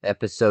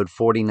Episode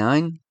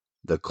 49,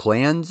 The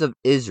Clans of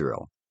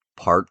Israel,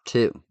 Part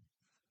 2.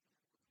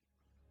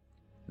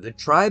 The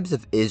tribes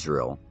of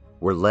Israel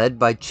were led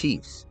by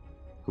chiefs,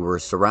 who were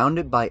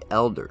surrounded by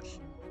elders.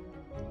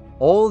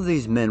 All of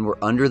these men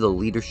were under the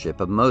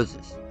leadership of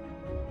Moses.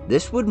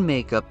 This would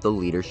make up the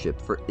leadership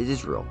for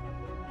Israel.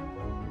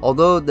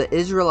 Although the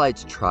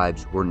Israelites'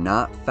 tribes were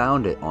not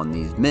founded on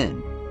these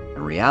men,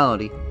 in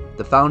reality,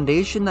 the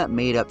foundation that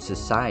made up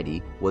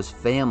society was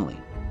family.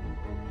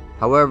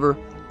 However,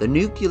 the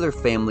nuclear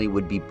family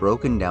would be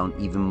broken down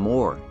even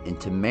more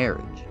into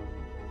marriage.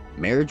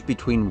 Marriage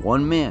between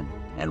one man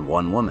and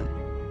one woman.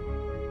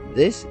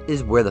 This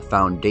is where the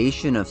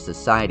foundation of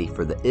society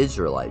for the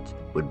Israelites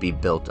would be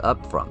built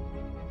up from.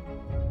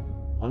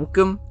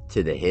 Welcome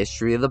to the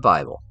history of the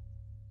Bible.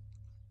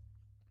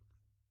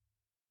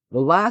 The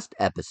last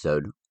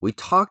episode, we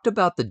talked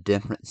about the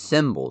different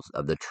symbols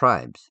of the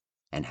tribes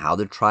and how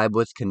the tribe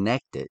was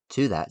connected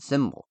to that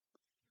symbol.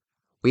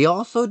 We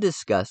also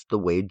discussed the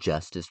way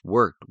justice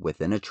worked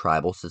within a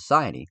tribal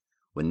society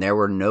when there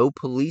were no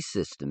police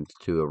systems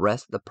to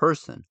arrest the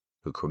person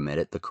who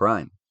committed the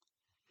crime.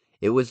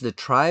 It was the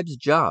tribe's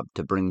job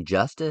to bring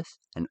justice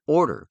and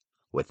order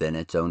within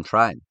its own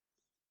tribe.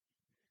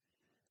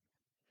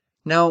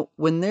 Now,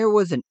 when there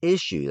was an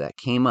issue that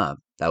came up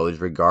that was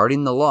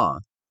regarding the law,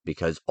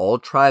 because all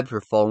tribes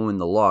were following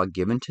the law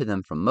given to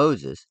them from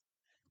Moses,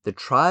 the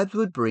tribes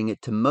would bring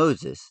it to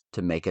Moses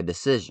to make a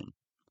decision.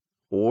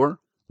 Or,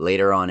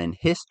 later on in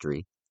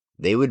history,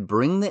 they would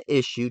bring the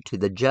issue to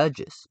the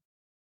judges.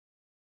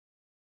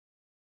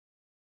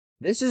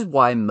 This is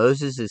why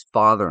Moses'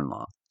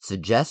 father-in-law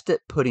suggested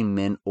putting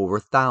men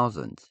over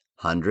thousands,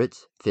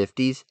 hundreds,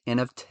 fifties, and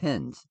of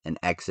tens in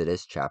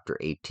Exodus chapter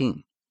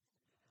 18.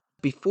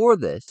 Before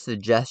this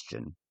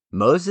suggestion,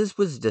 Moses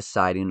was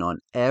deciding on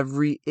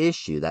every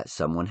issue that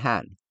someone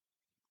had.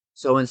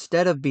 So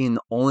instead of being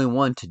the only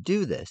one to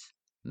do this,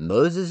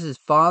 Moses'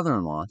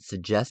 father-in-law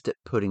suggested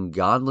putting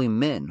godly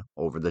men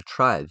over the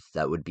tribes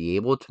that would be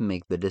able to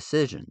make the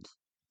decisions.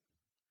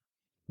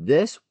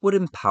 This would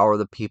empower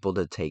the people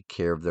to take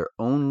care of their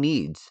own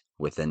needs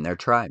within their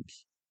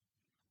tribes.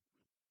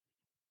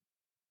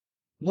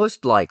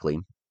 Most likely,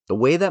 the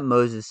way that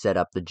Moses set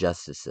up the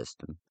justice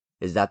system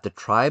is that the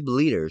tribe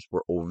leaders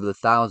were over the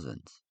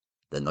thousands,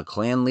 then the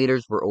clan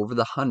leaders were over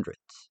the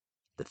hundreds,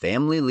 the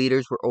family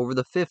leaders were over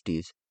the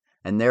fifties,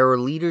 and there were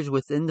leaders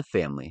within the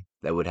family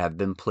that would have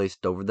been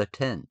placed over the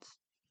tens.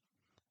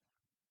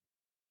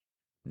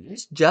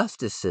 This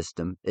justice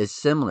system is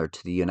similar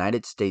to the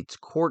United States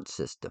court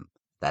system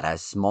that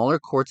has smaller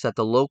courts at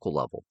the local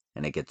level,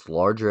 and it gets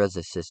larger as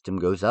the system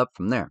goes up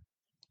from there.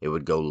 It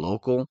would go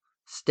local,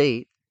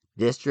 state,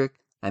 district,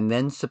 and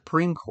then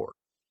Supreme Court.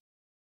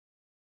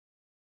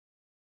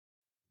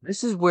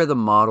 This is where the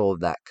model of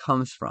that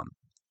comes from.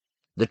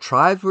 The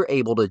tribes were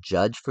able to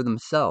judge for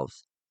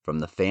themselves, from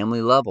the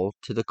family level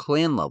to the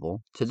clan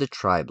level to the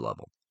tribe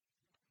level.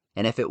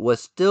 And if it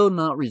was still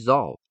not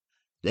resolved,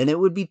 then it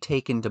would be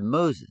taken to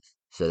Moses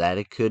so that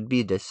it could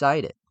be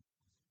decided.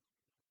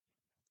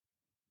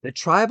 The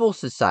tribal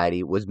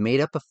society was made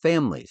up of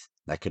families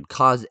that could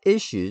cause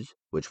issues,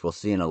 which we'll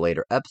see in a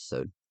later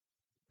episode,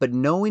 but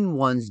knowing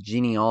one's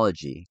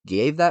genealogy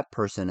gave that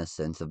person a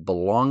sense of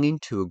belonging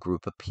to a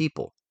group of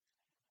people.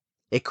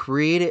 It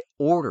created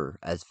order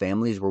as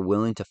families were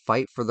willing to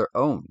fight for their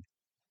own.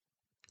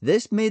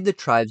 This made the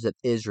tribes of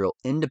Israel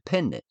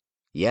independent,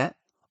 yet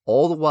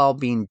all the while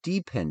being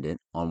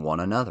dependent on one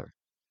another.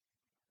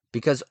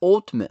 Because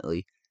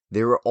ultimately,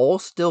 they were all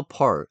still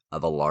part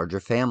of a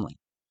larger family.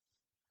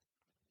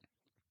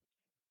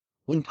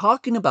 When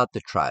talking about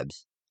the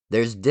tribes,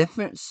 there's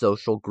different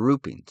social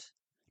groupings.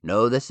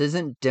 No, this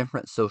isn't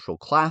different social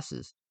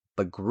classes,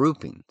 but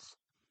groupings.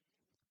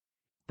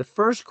 The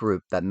first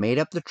group that made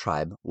up the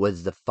tribe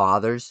was the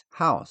father's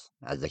house,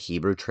 as the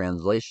Hebrew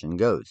translation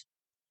goes.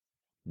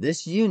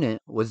 This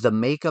unit was the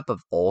makeup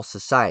of all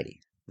society,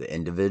 the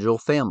individual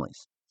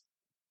families.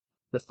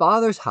 The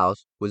father's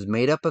house was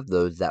made up of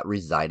those that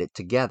resided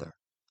together.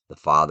 The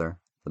father,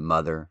 the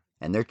mother,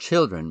 and their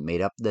children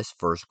made up this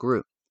first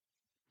group.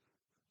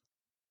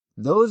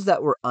 Those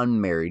that were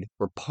unmarried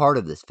were part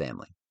of this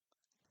family.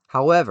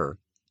 However,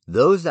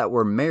 those that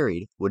were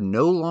married would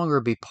no longer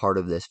be part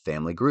of this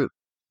family group.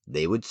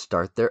 They would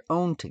start their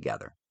own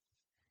together.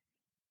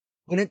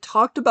 When it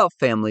talked about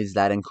families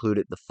that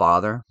included the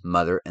father,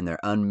 mother, and their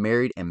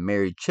unmarried and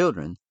married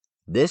children,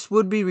 this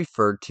would be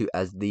referred to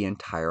as the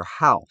entire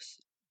house.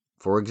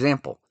 For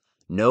example,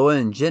 Noah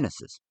in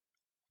Genesis.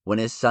 When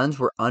his sons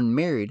were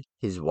unmarried,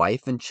 his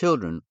wife and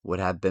children would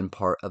have been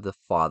part of the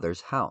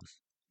father's house.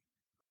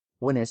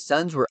 When his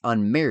sons were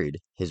unmarried,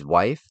 his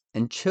wife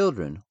and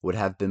children would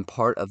have been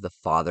part of the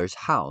father's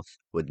house,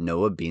 with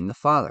Noah being the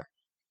father.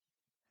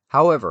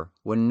 However,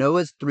 when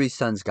Noah's 3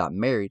 sons got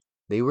married,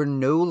 they were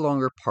no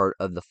longer part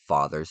of the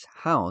father's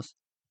house.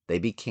 They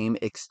became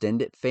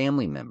extended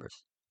family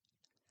members.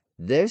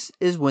 This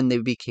is when they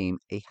became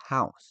a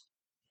house.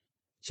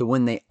 So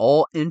when they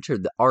all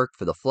entered the ark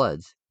for the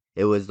floods,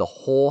 it was the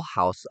whole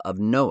house of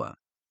Noah,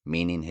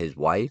 meaning his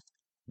wife,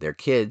 their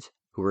kids,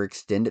 who were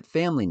extended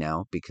family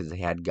now because they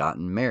had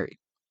gotten married.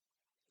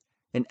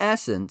 In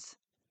essence,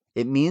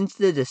 it means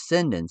the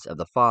descendants of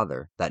the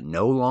father that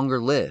no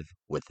longer live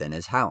within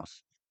his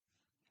house.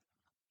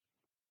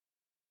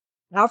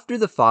 After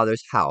the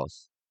father's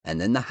house,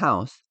 and then the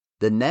house,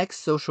 the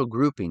next social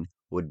grouping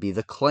would be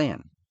the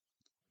clan.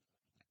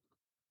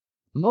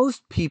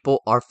 Most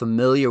people are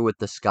familiar with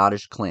the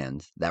Scottish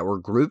clans that were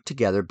grouped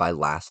together by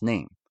last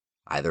name,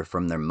 either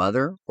from their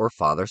mother or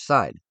father's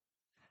side.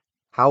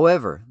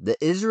 However, the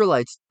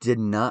Israelites did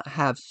not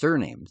have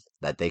surnames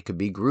that they could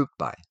be grouped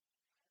by.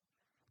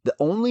 The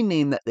only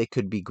name that they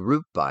could be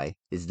grouped by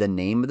is the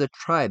name of the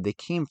tribe they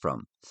came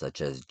from,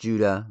 such as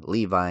Judah,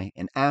 Levi,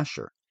 and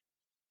Asher.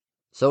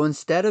 So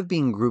instead of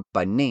being grouped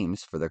by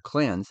names for their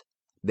clans,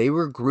 they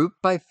were grouped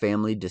by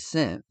family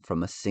descent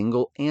from a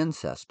single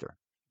ancestor.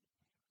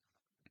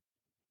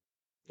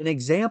 An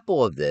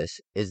example of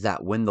this is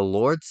that when the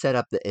Lord set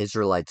up the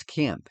Israelites'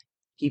 camp,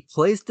 he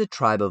placed the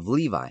tribe of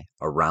Levi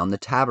around the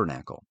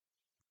tabernacle.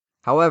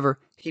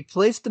 However, he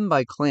placed them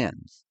by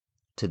clans.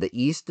 To the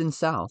east and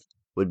south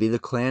would be the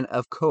clan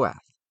of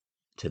Kohath,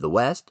 to the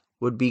west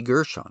would be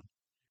Gershon,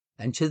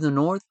 and to the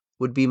north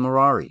would be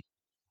Merari.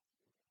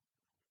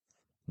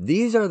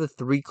 These are the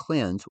three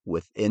clans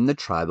within the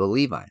tribe of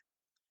Levi.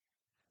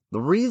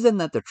 The reason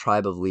that the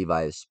tribe of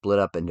Levi is split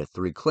up into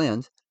three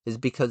clans is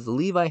because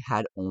Levi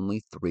had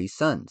only three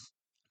sons: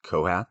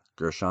 Kohath,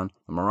 Gershon,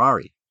 and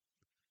Merari.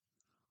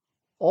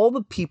 All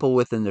the people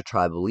within the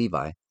tribe of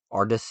Levi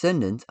are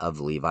descendants of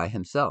Levi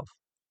himself.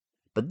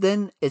 But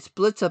then it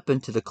splits up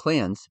into the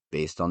clans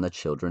based on the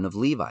children of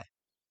Levi.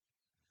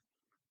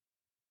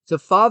 So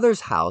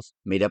father's house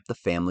made up the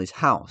family's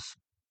house.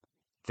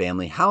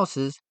 Family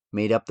houses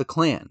made up the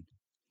clan.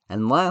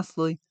 And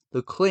lastly,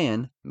 the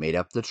clan made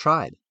up the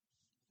tribe.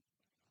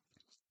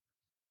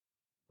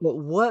 But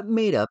what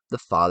made up the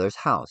father's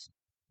house?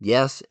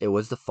 Yes, it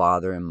was the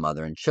father and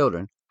mother and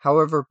children.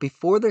 However,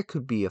 before there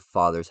could be a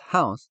father's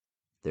house,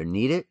 there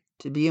needed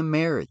to be a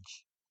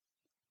marriage.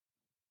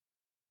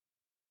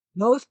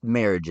 Most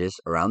marriages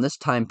around this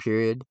time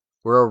period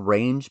were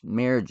arranged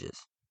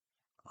marriages.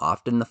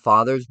 Often the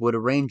fathers would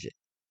arrange it.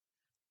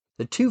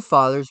 The two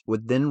fathers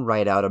would then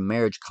write out a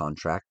marriage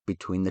contract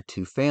between the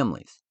two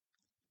families.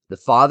 The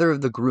father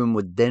of the groom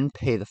would then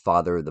pay the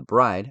father of the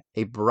bride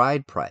a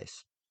bride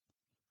price,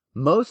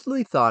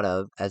 mostly thought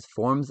of as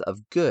forms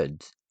of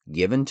goods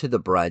given to the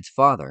bride's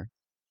father.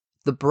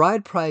 The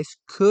bride price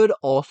could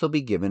also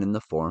be given in the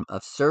form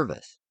of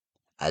service,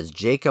 as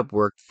Jacob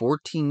worked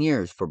 14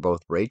 years for both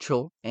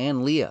Rachel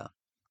and Leah.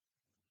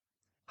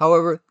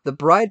 However, the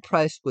bride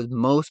price was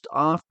most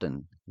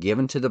often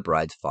given to the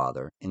bride's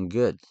father in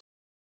goods.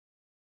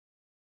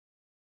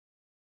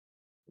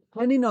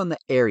 Depending on the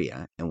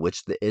area in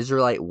which the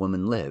Israelite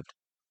woman lived,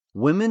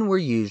 women were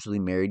usually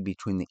married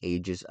between the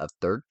ages of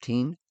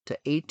 13 to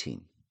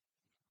 18.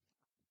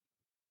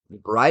 The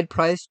bride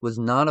price was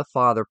not a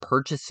father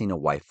purchasing a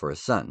wife for a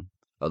son,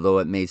 although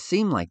it may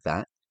seem like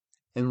that.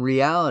 In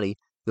reality,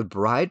 the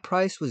bride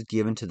price was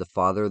given to the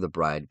father of the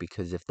bride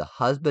because if the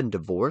husband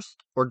divorced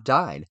or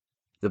died,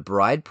 the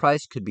bride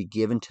price could be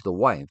given to the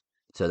wife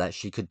so that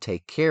she could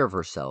take care of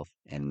herself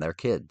and their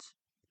kids.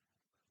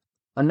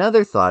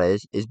 Another thought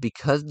is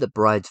because the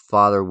bride's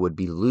father would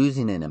be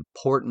losing an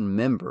important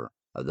member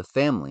of the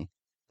family,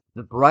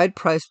 the bride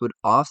price would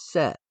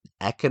offset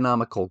the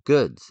economical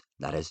goods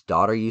that his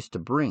daughter used to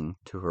bring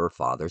to her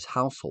father's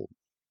household.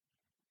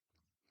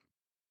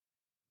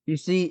 You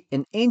see,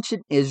 in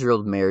ancient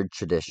Israel marriage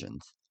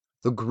traditions,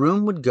 the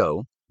groom would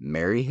go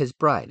marry his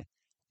bride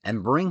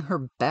and bring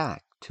her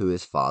back to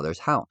his father's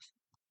house.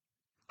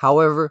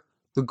 However,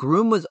 the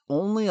groom was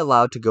only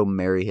allowed to go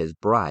marry his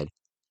bride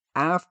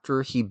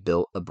after he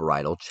built a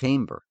bridal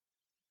chamber.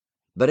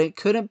 But it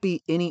couldn't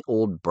be any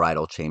old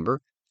bridal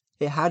chamber.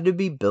 It had to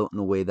be built in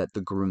a way that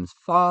the groom's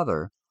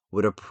father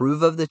would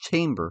approve of the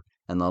chamber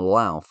and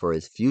allow for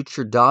his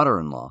future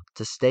daughter-in-law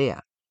to stay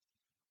at.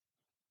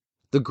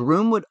 The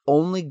groom would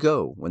only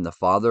go when the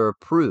father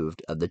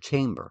approved of the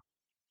chamber.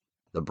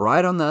 The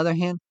bride, on the other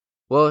hand,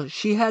 well,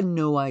 she had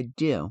no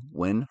idea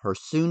when her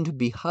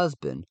soon-to-be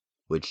husband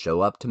would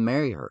show up to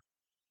marry her.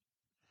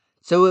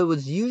 So it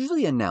was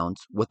usually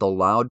announced with a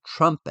loud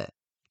trumpet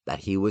that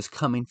he was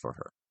coming for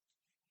her.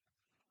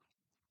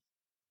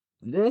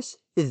 This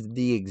is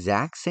the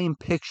exact same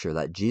picture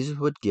that Jesus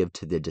would give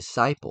to the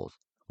disciples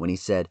when he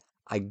said,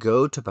 I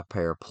go to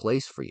prepare a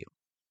place for you.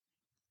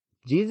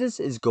 Jesus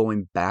is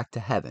going back to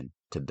heaven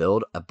to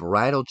build a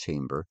bridal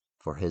chamber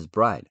for his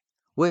bride,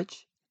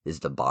 which is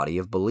the body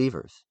of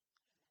believers.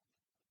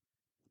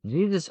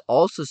 Jesus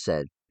also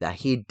said that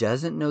he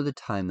doesn't know the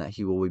time that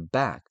he will be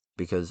back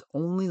because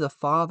only the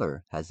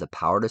Father has the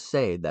power to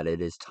say that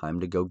it is time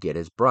to go get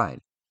his bride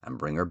and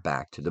bring her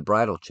back to the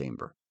bridal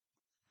chamber.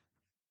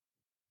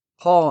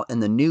 Paul in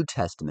the New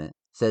Testament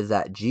says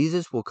that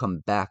Jesus will come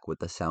back with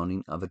the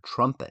sounding of a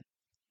trumpet.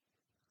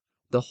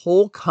 The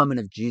whole coming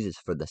of Jesus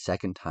for the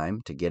second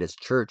time to get his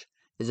church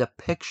is a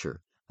picture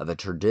of a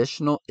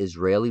traditional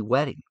Israeli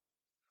wedding.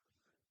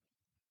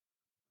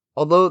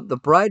 Although the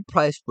bride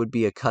price would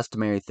be a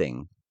customary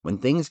thing, When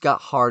things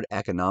got hard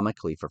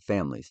economically for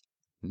families,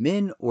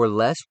 men were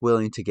less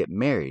willing to get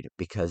married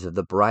because of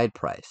the bride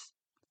price.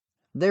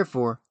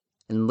 Therefore,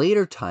 in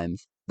later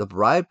times, the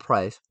bride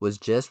price was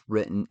just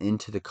written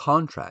into the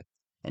contract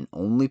and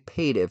only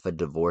paid if a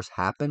divorce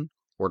happened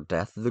or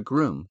death of the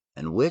groom,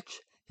 in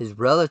which his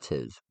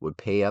relatives would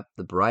pay up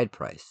the bride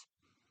price.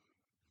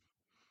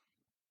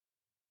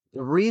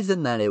 The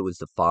reason that it was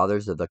the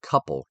fathers of the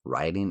couple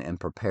writing and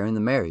preparing the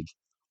marriage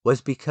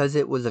was because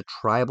it was a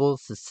tribal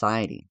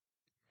society,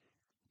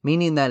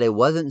 meaning that it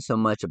wasn't so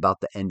much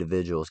about the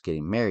individuals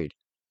getting married,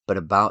 but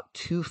about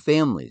two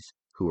families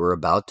who were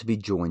about to be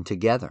joined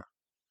together.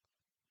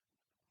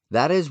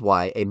 That is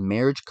why a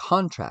marriage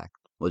contract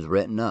was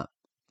written up,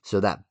 so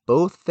that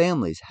both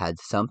families had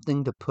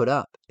something to put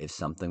up if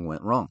something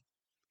went wrong.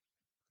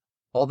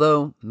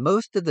 Although,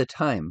 most of the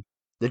time,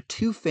 the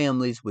two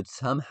families would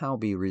somehow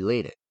be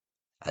related,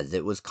 as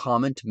it was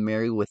common to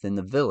marry within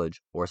the village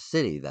or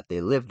city that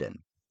they lived in.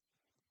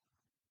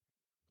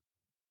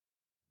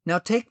 Now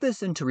take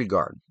this into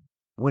regard.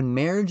 When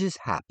marriages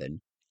happened,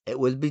 it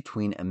was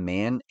between a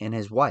man and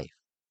his wife.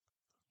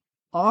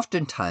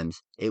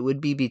 Oftentimes, it would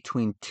be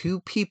between two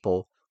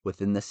people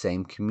within the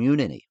same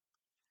community.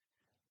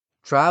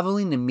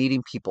 Traveling and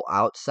meeting people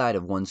outside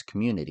of one's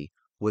community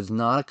was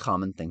not a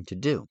common thing to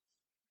do.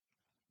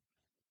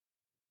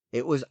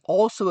 It was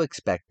also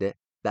expected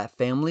that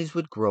families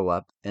would grow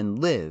up and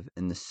live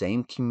in the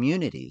same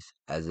communities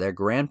as their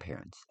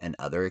grandparents and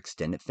other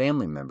extended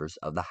family members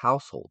of the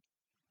household.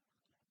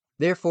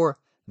 Therefore,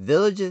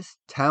 villages,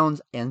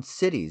 towns, and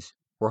cities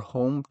were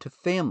home to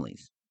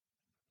families.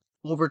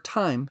 Over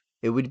time,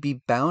 it would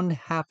be bound to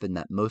happen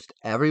that most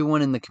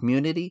everyone in the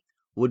community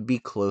would be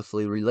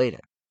closely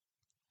related.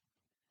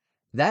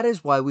 That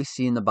is why we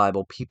see in the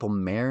Bible people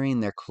marrying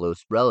their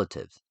close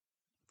relatives.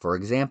 For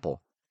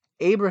example,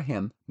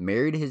 Abraham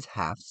married his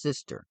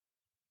half-sister.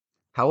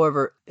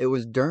 However, it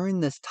was during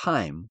this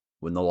time,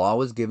 when the law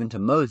was given to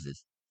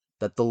Moses,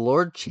 that the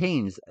Lord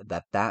changed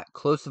that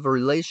close of a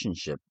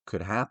relationship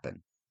could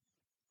happen.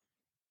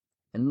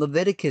 In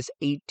Leviticus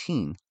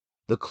 18,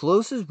 the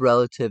closest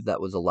relative that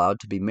was allowed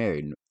to be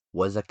married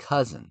was a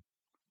cousin.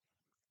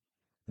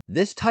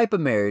 This type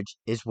of marriage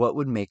is what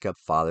would make up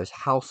fathers'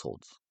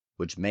 households,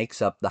 which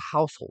makes up the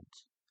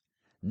households.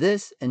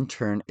 This, in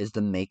turn, is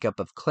the makeup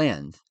of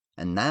clans,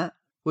 and that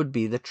would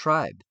be the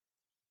tribe.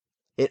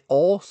 It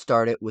all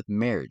started with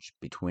marriage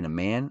between a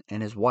man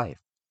and his wife,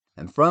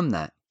 and from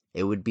that,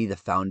 it would be the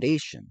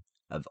foundation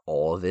of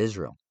all of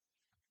Israel.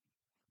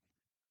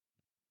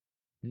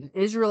 The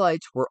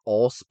Israelites were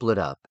all split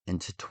up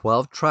into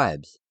 12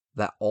 tribes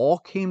that all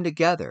came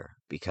together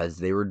because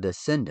they were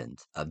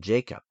descendants of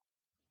Jacob.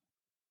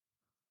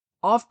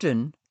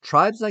 Often,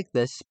 tribes like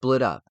this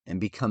split up and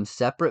become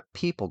separate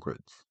people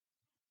groups,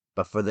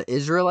 but for the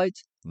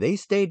Israelites, they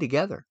stayed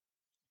together.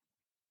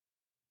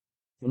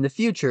 In the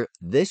future,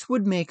 this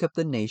would make up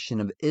the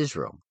nation of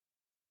Israel.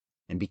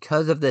 And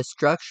because of this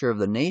structure of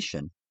the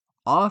nation,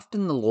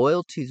 often the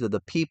loyalties of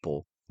the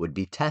people would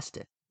be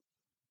tested.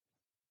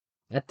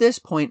 At this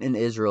point in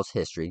Israel's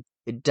history,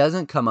 it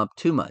doesn't come up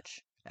too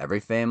much. Every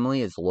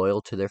family is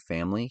loyal to their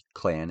family,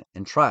 clan,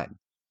 and tribe.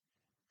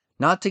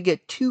 Not to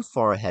get too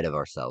far ahead of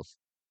ourselves,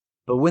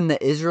 but when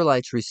the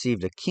Israelites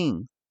received a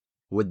king,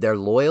 would their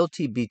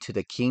loyalty be to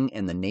the king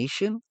and the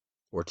nation,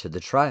 or to the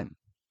tribe?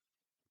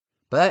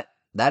 But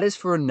that is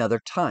for another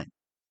time.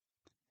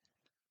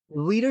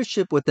 The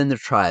leadership within the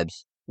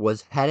tribes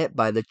was headed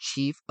by the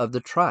chief of the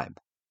tribe.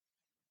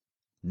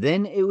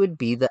 Then it would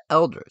be the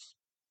elders.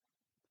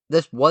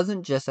 This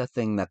wasn't just a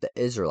thing that the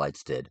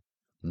Israelites did.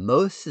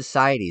 Most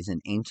societies in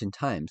ancient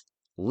times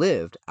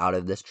lived out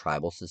of this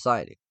tribal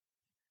society.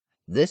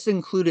 This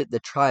included the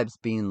tribes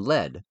being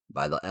led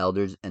by the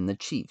elders and the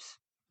chiefs.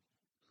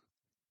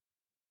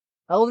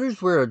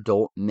 Elders were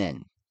adult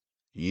men,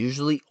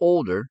 usually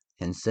older,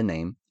 hence the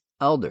name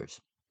elders.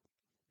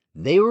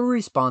 They were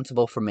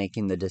responsible for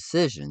making the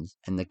decisions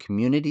in the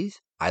communities,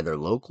 either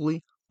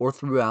locally or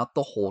throughout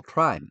the whole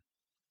tribe.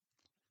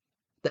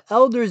 The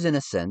elders, in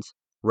a sense,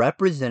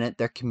 represented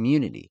their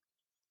community.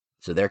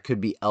 So there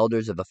could be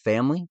elders of a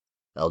family,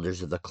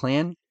 elders of the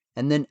clan,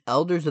 and then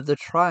elders of the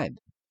tribe.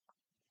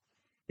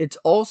 It's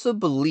also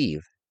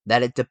believed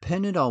that it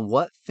depended on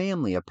what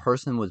family a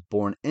person was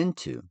born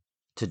into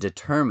to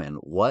determine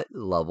what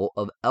level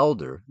of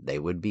elder they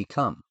would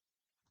become.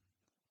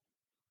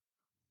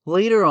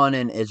 Later on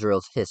in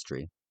Israel's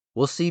history,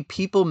 we'll see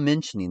people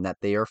mentioning that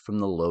they are from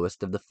the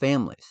lowest of the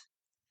families.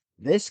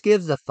 This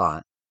gives the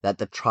thought that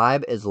the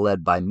tribe is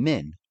led by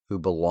men who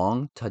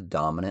belong to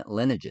dominant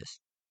lineages.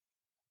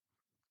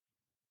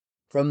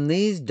 From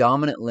these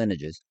dominant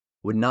lineages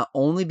would not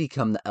only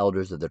become the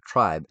elders of the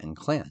tribe and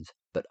clans,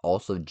 but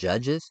also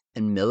judges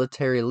and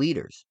military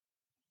leaders.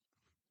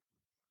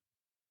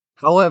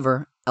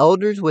 However,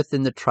 elders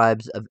within the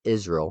tribes of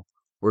Israel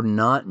were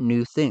not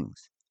new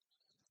things.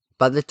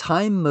 By the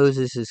time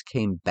Moses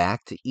came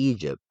back to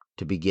Egypt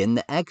to begin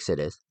the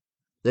Exodus,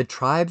 the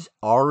tribes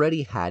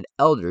already had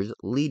elders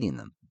leading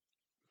them.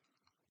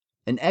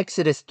 In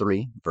Exodus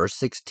 3, verse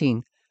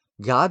 16,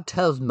 God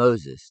tells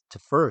Moses to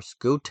first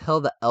go tell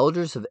the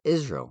elders of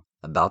Israel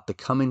about the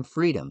coming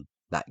freedom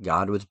that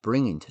God was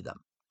bringing to them.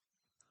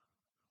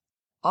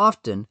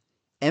 Often,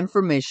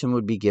 information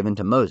would be given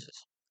to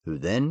Moses, who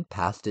then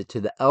passed it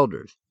to the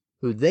elders,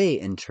 who they,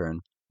 in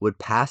turn, would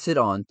pass it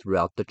on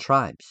throughout the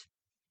tribes.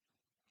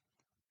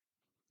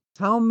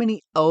 How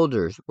many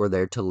elders were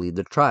there to lead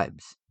the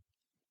tribes?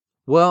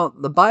 Well,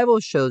 the Bible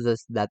shows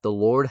us that the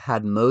Lord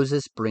had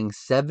Moses bring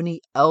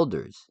 70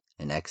 elders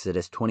in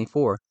Exodus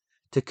 24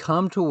 to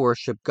come to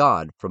worship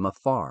God from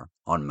afar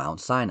on Mount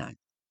Sinai.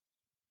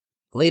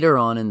 Later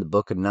on in the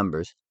book of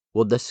Numbers,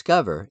 we'll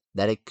discover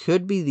that it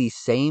could be these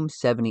same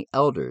 70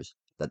 elders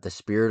that the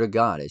Spirit of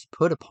God is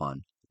put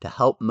upon to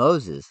help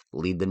Moses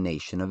lead the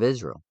nation of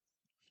Israel.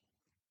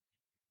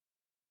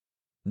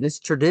 This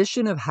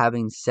tradition of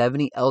having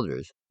 70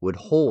 elders would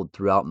hold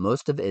throughout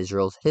most of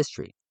Israel's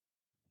history.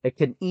 It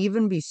can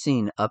even be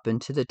seen up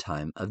into the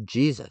time of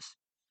Jesus.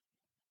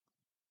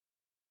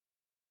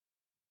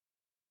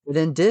 In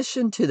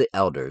addition to the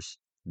elders,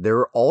 there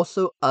were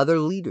also other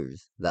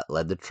leaders that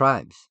led the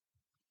tribes.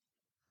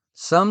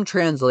 Some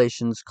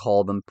translations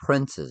call them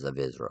princes of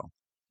Israel,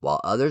 while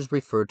others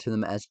refer to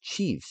them as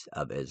chiefs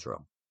of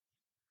Israel.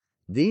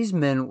 These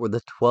men were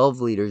the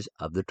 12 leaders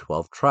of the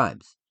 12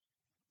 tribes.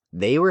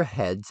 They were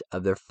heads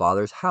of their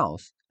father's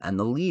house and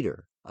the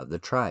leader of the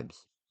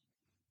tribes.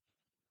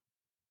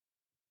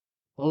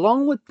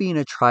 Along with being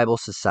a tribal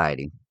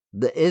society,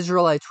 the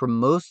Israelites were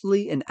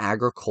mostly an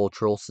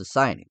agricultural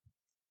society.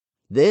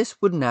 This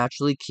would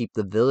naturally keep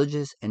the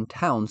villages and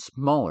towns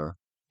smaller,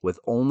 with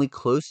only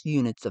close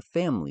units of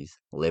families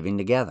living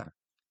together.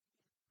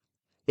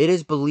 It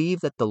is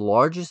believed that the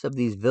largest of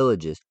these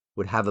villages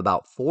would have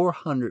about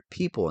 400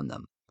 people in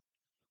them.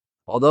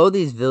 Although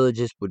these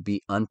villages would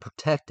be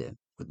unprotected,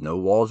 with no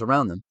walls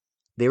around them,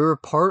 they were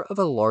part of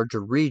a larger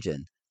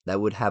region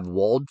that would have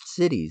walled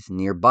cities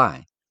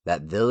nearby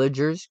that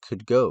villagers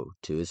could go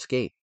to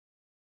escape.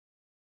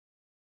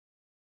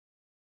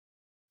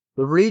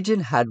 The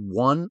region had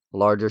one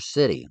larger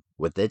city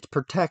with its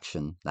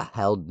protection that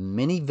held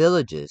many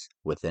villages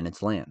within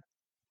its land.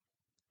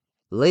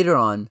 Later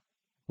on,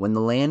 when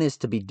the land is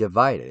to be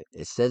divided,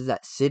 it says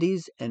that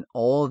cities and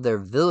all of their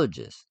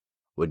villages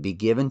would be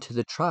given to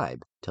the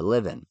tribe to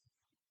live in.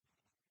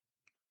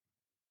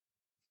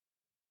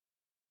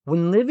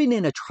 When living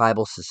in a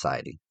tribal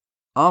society,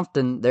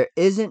 often there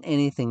isn't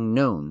anything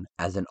known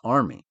as an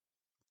army.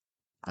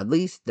 At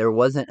least there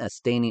wasn't a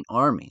standing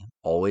army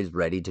always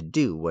ready to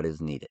do what is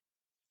needed.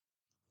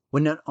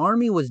 When an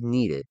army was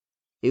needed,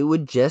 it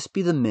would just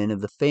be the men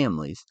of the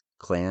families,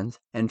 clans,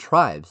 and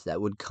tribes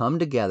that would come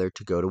together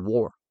to go to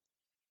war.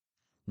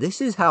 This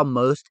is how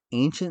most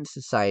ancient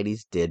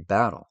societies did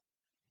battle.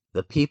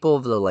 The people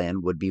of the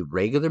land would be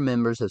regular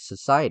members of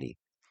society,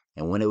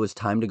 and when it was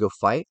time to go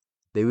fight,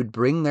 they would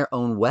bring their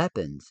own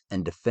weapons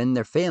and defend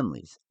their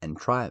families and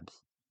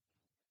tribes.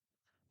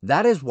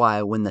 That is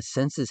why when the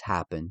census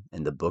happened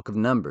in the book of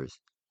Numbers,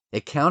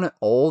 it counted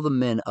all the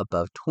men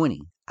above 20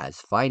 as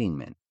fighting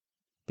men,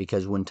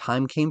 because when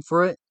time came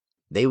for it,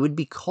 they would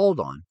be called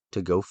on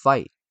to go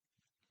fight.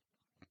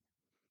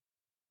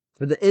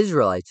 For the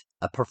Israelites,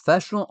 a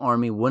professional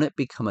army wouldn't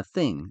become a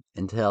thing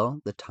until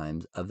the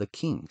times of the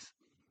kings.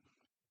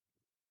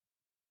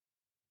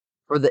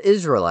 For the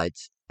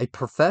Israelites, a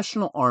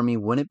professional army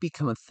wouldn't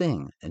become a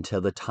thing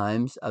until the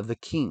times of the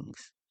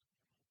kings.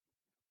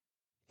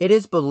 It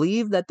is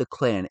believed that the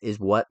clan is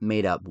what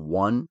made up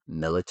one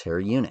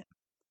military unit.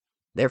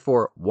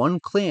 Therefore, one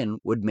clan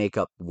would make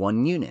up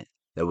one unit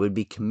that would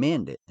be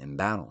commanded in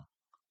battle.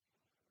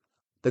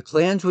 The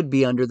clans would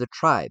be under the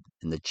tribe,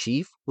 and the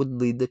chief would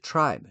lead the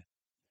tribe.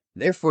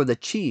 Therefore, the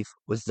chief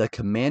was the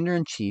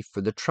commander-in-chief for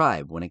the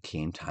tribe when it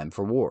came time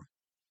for war.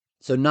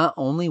 So not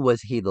only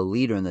was he the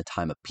leader in the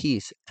time of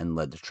peace and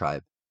led the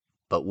tribe,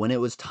 but when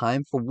it was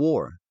time for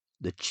war,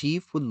 the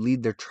chief would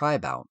lead their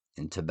tribe out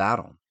into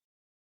battle.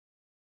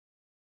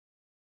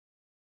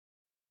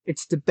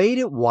 It's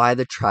debated why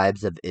the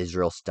tribes of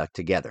Israel stuck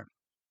together.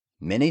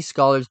 Many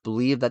scholars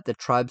believe that the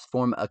tribes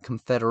form a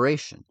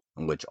confederation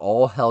in which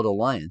all held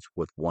alliance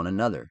with one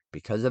another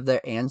because of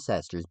their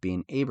ancestors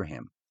being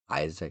Abraham,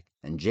 Isaac,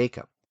 and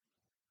Jacob.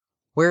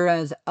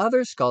 Whereas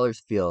other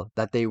scholars feel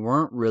that they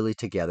weren't really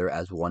together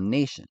as one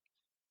nation,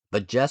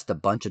 but just a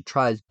bunch of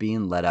tribes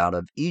being led out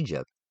of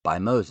Egypt by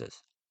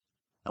Moses.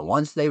 And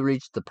once they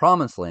reached the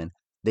promised land,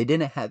 they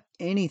didn't have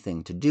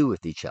anything to do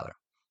with each other.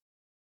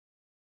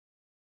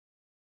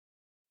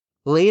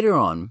 Later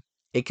on,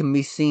 it can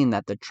be seen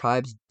that the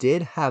tribes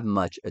did have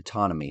much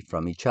autonomy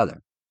from each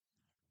other.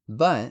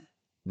 But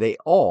they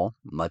all,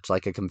 much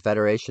like a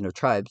confederation of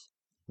tribes,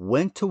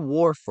 went to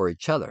war for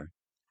each other,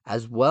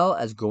 as well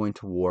as going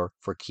to war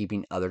for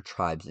keeping other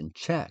tribes in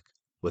check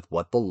with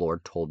what the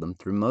Lord told them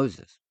through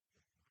Moses.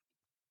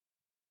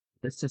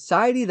 The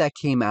society that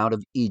came out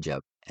of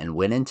Egypt and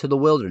went into the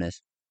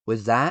wilderness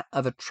was that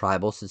of a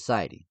tribal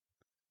society.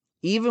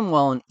 Even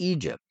while in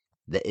Egypt,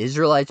 the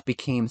Israelites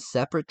became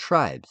separate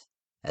tribes,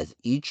 as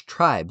each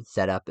tribe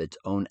set up its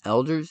own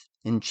elders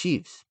and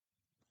chiefs.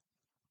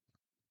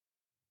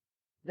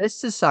 This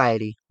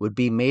society would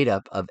be made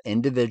up of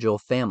individual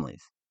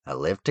families that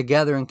lived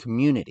together in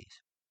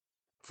communities.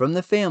 From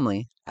the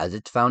family, as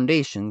its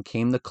foundation,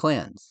 came the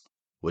clans,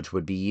 which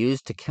would be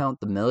used to count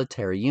the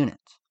military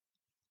units.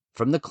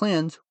 From the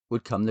clans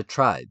would come the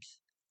tribes.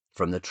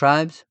 From the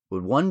tribes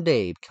would one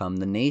day come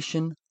the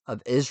nation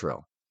of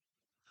Israel.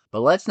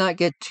 But let's not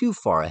get too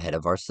far ahead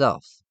of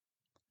ourselves.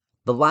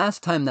 The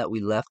last time that we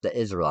left the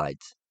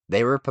Israelites,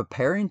 they were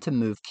preparing to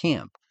move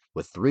camp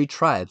with 3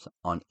 tribes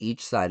on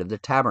each side of the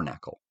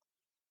tabernacle.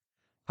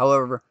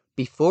 However,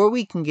 before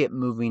we can get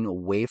moving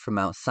away from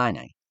Mount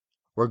Sinai,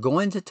 we're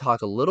going to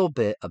talk a little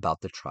bit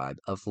about the tribe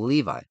of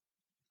Levi.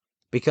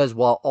 Because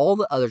while all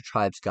the other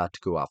tribes got to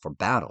go out for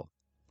battle,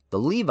 the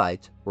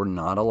Levites were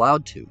not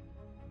allowed to.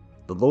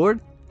 The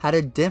Lord had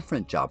a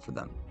different job for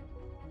them.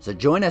 So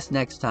join us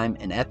next time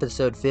in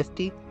episode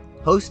 50,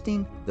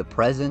 Hosting the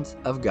Presence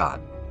of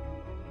God.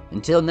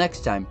 Until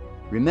next time,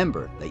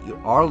 remember that you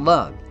are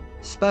loved,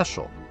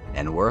 special,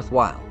 and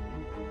worthwhile.